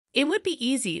It would be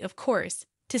easy, of course,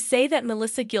 to say that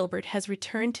Melissa Gilbert has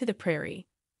returned to the prairie.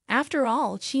 After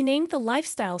all, she named the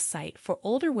lifestyle site for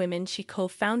older women she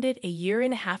co-founded a year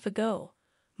and a half ago,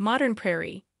 Modern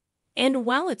Prairie. And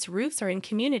while its roots are in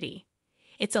community,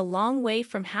 it's a long way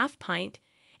from Half Pint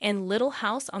and Little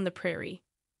House on the Prairie.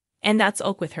 And that's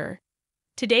oak with her.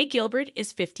 Today, Gilbert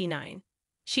is 59.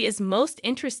 She is most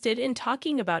interested in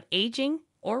talking about aging,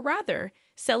 or rather,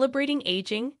 celebrating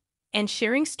aging, and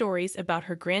sharing stories about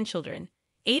her grandchildren,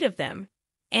 8 of them,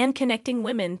 and connecting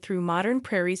women through Modern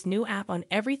Prairie's new app on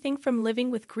everything from living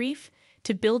with grief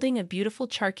to building a beautiful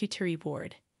charcuterie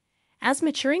board. As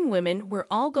maturing women, we're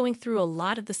all going through a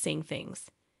lot of the same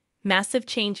things. Massive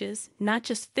changes, not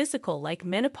just physical like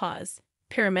menopause,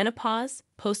 perimenopause,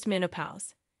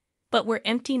 postmenopause. But we're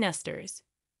empty nesters.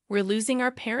 We're losing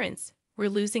our parents. We're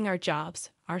losing our jobs,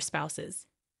 our spouses.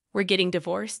 We're getting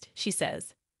divorced, she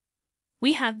says.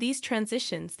 We have these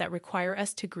transitions that require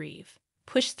us to grieve,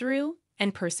 push through,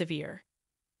 and persevere.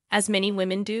 As many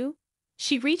women do,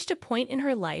 she reached a point in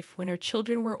her life when her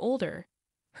children were older.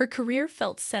 Her career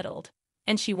felt settled,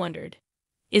 and she wondered,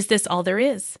 is this all there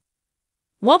is?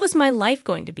 What was my life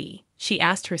going to be? She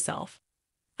asked herself.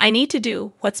 I need to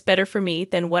do what's better for me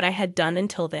than what I had done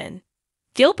until then.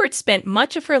 Gilbert spent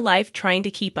much of her life trying to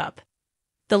keep up.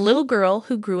 The little girl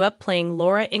who grew up playing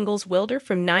Laura Ingalls Wilder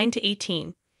from 9 to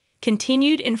 18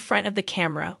 continued in front of the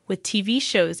camera with TV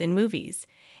shows and movies,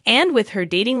 and with her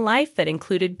dating life that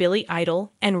included Billy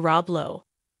Idol and Rob Lowe.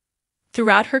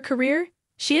 Throughout her career,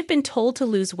 she had been told to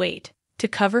lose weight, to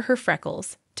cover her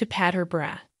freckles, to pad her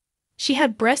bra. She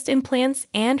had breast implants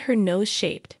and her nose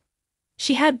shaped.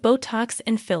 She had Botox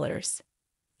and fillers.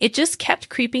 It just kept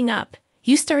creeping up.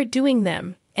 You start doing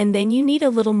them, and then you need a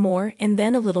little more and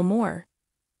then a little more.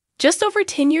 Just over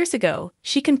 10 years ago,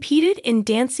 she competed in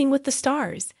Dancing with the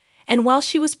Stars, and while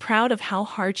she was proud of how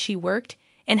hard she worked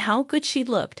and how good she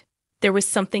looked, there was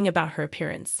something about her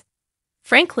appearance.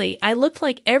 Frankly, I looked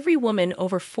like every woman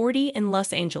over 40 in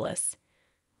Los Angeles.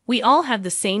 We all have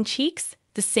the same cheeks,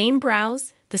 the same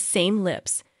brows, the same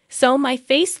lips, so my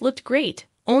face looked great,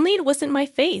 only it wasn't my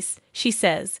face, she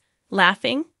says,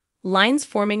 laughing, lines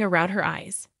forming around her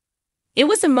eyes. It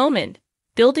was a moment,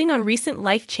 building on recent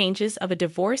life changes of a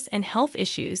divorce and health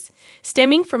issues,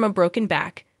 stemming from a broken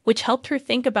back, which helped her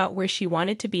think about where she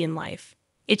wanted to be in life.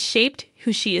 It shaped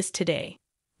who she is today.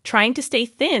 Trying to stay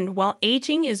thin while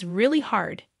aging is really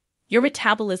hard. Your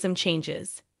metabolism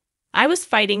changes. I was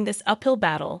fighting this uphill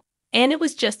battle, and it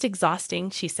was just exhausting,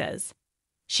 she says.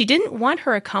 She didn't want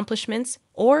her accomplishments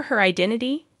or her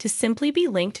identity to simply be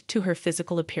linked to her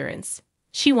physical appearance.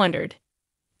 She wondered,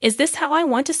 is this how I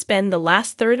want to spend the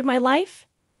last third of my life?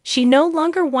 She no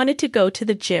longer wanted to go to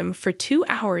the gym for 2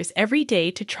 hours every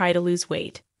day to try to lose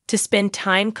weight, to spend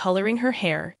time coloring her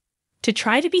hair, to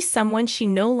try to be someone she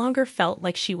no longer felt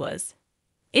like she was.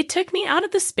 It took me out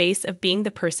of the space of being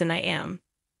the person I am.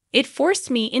 It forced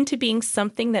me into being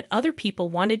something that other people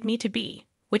wanted me to be,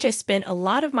 which I spent a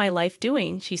lot of my life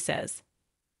doing, she says.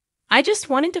 I just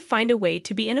wanted to find a way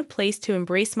to be in a place to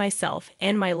embrace myself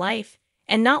and my life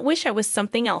and not wish I was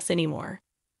something else anymore.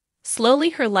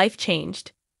 Slowly, her life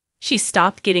changed. She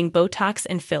stopped getting Botox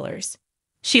and fillers.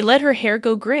 She let her hair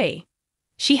go gray.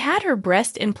 She had her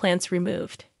breast implants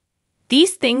removed.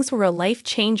 These things were a life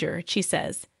changer, she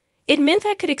says. It meant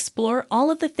I could explore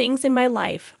all of the things in my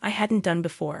life I hadn't done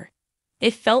before.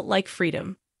 It felt like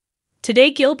freedom.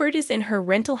 Today, Gilbert is in her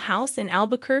rental house in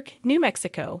Albuquerque, New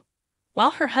Mexico,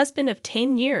 while her husband of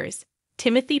 10 years,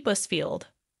 Timothy Busfield,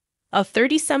 of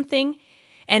 30-something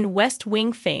and West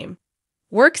Wing fame,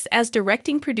 works as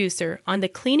directing producer on The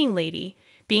Cleaning Lady,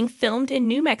 being filmed in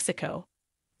New Mexico.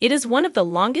 It is one of the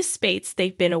longest spates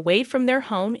they've been away from their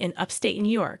home in upstate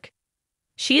New York.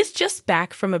 She is just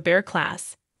back from a bear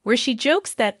class, where she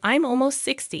jokes that I'm almost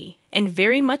 60 and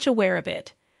very much aware of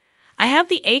it. I have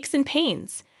the aches and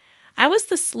pains. I was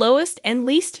the slowest and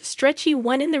least stretchy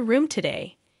one in the room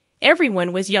today.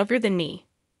 Everyone was younger than me,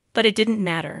 but it didn't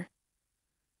matter.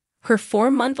 Her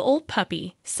 4-month-old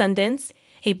puppy, Sundance,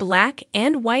 a black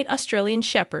and white Australian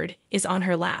shepherd, is on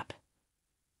her lap.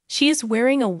 She is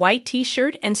wearing a white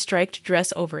t-shirt and striped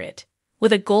dress over it,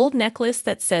 with a gold necklace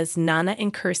that says Nene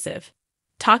in cursive,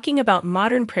 talking about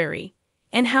Modern Prairie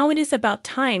and how it is about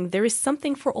time there is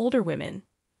something for older women.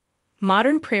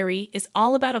 Modern Prairie is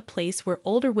all about a place where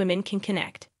older women can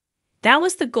connect. That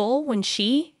was the goal when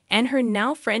she and her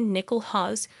now friend Nicole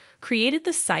Hawes created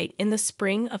the site in the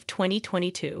spring of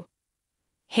 2022.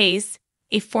 Hayes,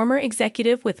 a former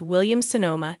executive with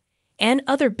Williams-Sonoma and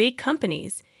other big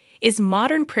companies, is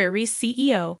Modern Prairie's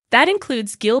CEO. That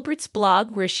includes Gilbert's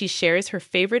blog, where she shares her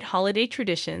favorite holiday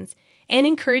traditions and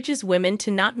encourages women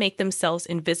to not make themselves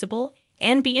invisible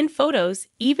and be in photos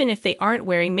even if they aren't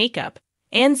wearing makeup,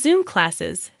 and Zoom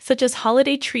classes, such as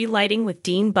holiday tree lighting with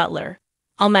Dean Butler,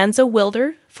 Almanzo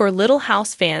Wilder for Little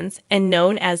House fans and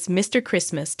known as Mr.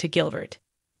 Christmas to Gilbert,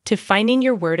 to finding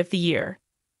your word of the year.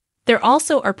 There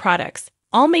also are products,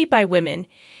 all made by women,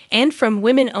 and from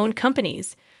women-owned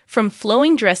companies, from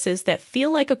flowing dresses that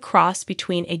feel like a cross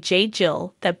between a J.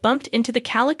 Jill that bumped into the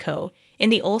calico in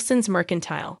the Olsen's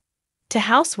Mercantile, to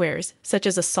housewares such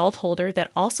as a salt holder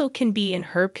that also can be an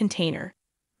herb container.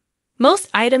 Most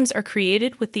items are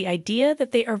created with the idea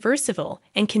that they are versatile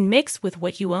and can mix with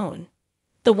what you own.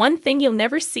 The one thing you'll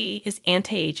never see is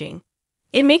anti-aging.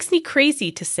 It makes me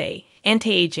crazy to say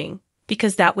anti-aging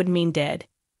because that would mean dead.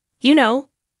 You know,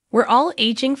 we're all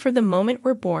aging from the moment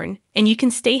we're born, and you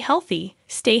can stay healthy,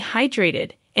 stay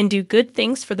hydrated, and do good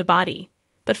things for the body.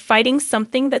 But fighting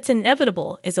something that's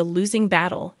inevitable is a losing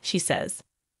battle, she says.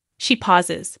 She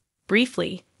pauses,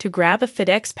 briefly, to grab a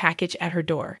FedEx package at her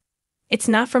door. It's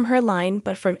not from her line,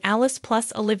 but from Alice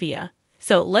plus Olivia.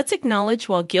 So let's acknowledge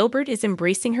while Gilbert is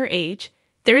embracing her age,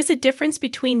 there is a difference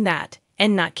between that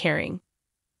and not caring.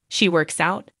 She works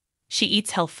out. She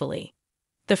eats healthfully.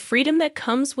 The freedom that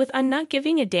comes with I'm not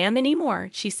giving a damn anymore,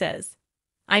 she says.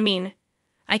 I mean,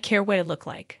 I care what I look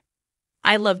like.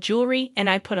 I love jewelry and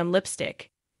I put on lipstick,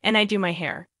 and I do my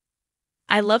hair.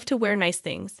 I love to wear nice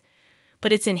things,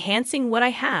 but it's enhancing what I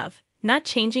have, not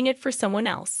changing it for someone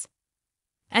else.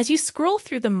 As you scroll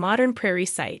through the Modern Prairie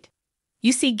site,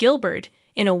 you see Gilbert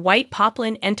in a white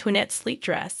poplin Antoinette sleep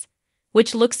dress,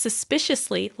 which looks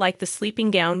suspiciously like the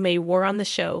sleeping gown May wore on the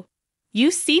show. You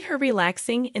see her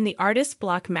relaxing in the artist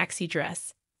block maxi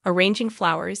dress, arranging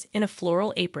flowers in a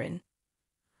floral apron.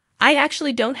 I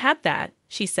actually don't have that,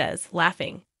 she says,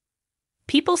 laughing.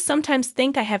 People sometimes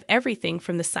think I have everything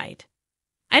from the site.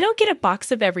 I don't get a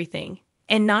box of everything,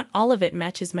 and not all of it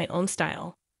matches my own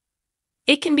style.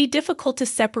 It can be difficult to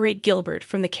separate Gilbert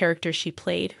from the character she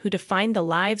played, who defined the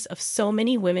lives of so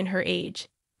many women her age.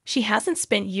 She hasn't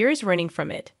spent years running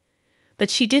from it, but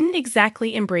she didn't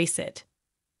exactly embrace it.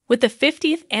 With the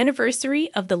 50th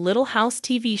anniversary of the Little House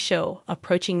TV show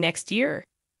approaching next year,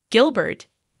 Gilbert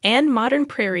and Modern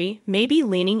Prairie may be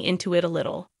leaning into it a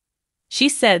little. She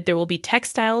said there will be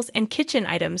textiles and kitchen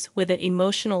items with an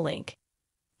emotional link.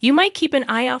 You might keep an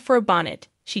eye out for a bonnet,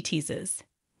 she teases.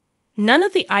 None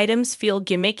of the items feel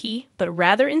gimmicky, but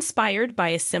rather inspired by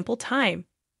a simple time,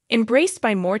 embraced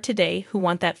by more today who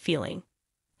want that feeling.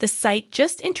 The site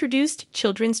just introduced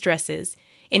children's dresses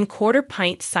in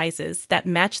quarter-pint sizes that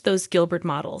match those Gilbert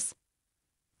models.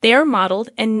 They are modeled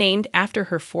and named after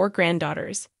her 4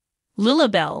 granddaughters,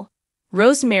 Lulabelle,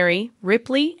 Rosemary,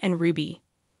 Ripley, and Ruby.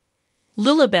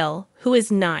 Lulabelle, who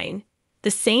is 9,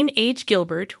 the same age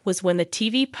Gilbert was when the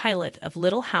TV pilot of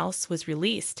Little House was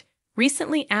released,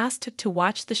 recently asked to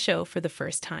watch the show for the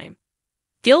first time.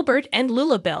 Gilbert and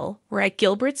Lulabelle were at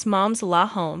Gilbert's mom's La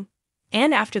Home,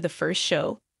 and after the first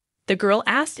show, the girl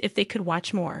asked if they could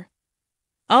watch more.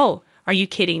 Oh, are you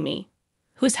kidding me?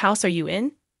 Whose house are you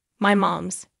in? My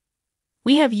mom's.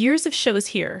 We have years of shows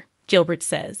here, Gilbert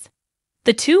says.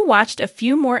 The two watched a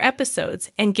few more episodes,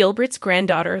 and Gilbert's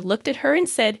granddaughter looked at her and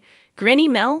said, Granny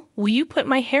Mel, will you put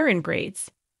my hair in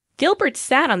braids? Gilbert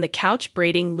sat on the couch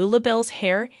braiding Lulabelle's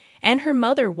hair, and her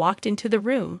mother walked into the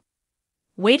room.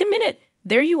 Wait a minute,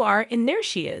 there you are, and there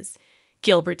she is,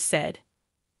 Gilbert said.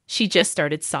 She just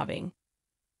started sobbing.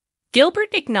 Gilbert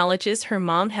acknowledges her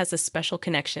mom has a special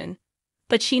connection,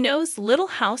 but she knows Little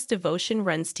House devotion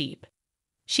runs deep.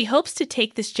 She hopes to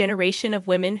take this generation of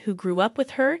women who grew up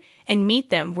with her and meet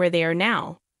them where they are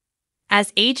now.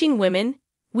 As aging women,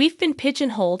 we've been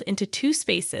pigeonholed into 2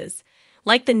 spaces,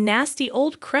 like the nasty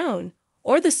old crone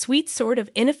or the sweet sort of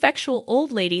ineffectual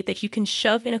old lady that you can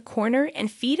shove in a corner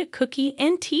and feed a cookie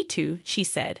and tea to, she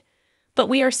said. But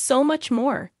we are so much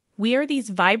more. We are these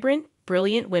vibrant,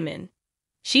 brilliant women.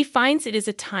 She finds it is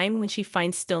a time when she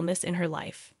finds stillness in her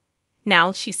life.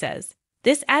 Now, she says,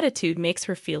 this attitude makes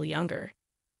her feel younger.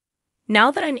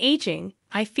 Now that I'm aging,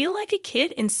 I feel like a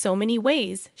kid in so many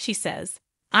ways, she says.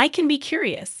 I can be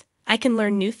curious. I can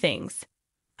learn new things.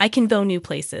 I can go new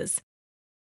places.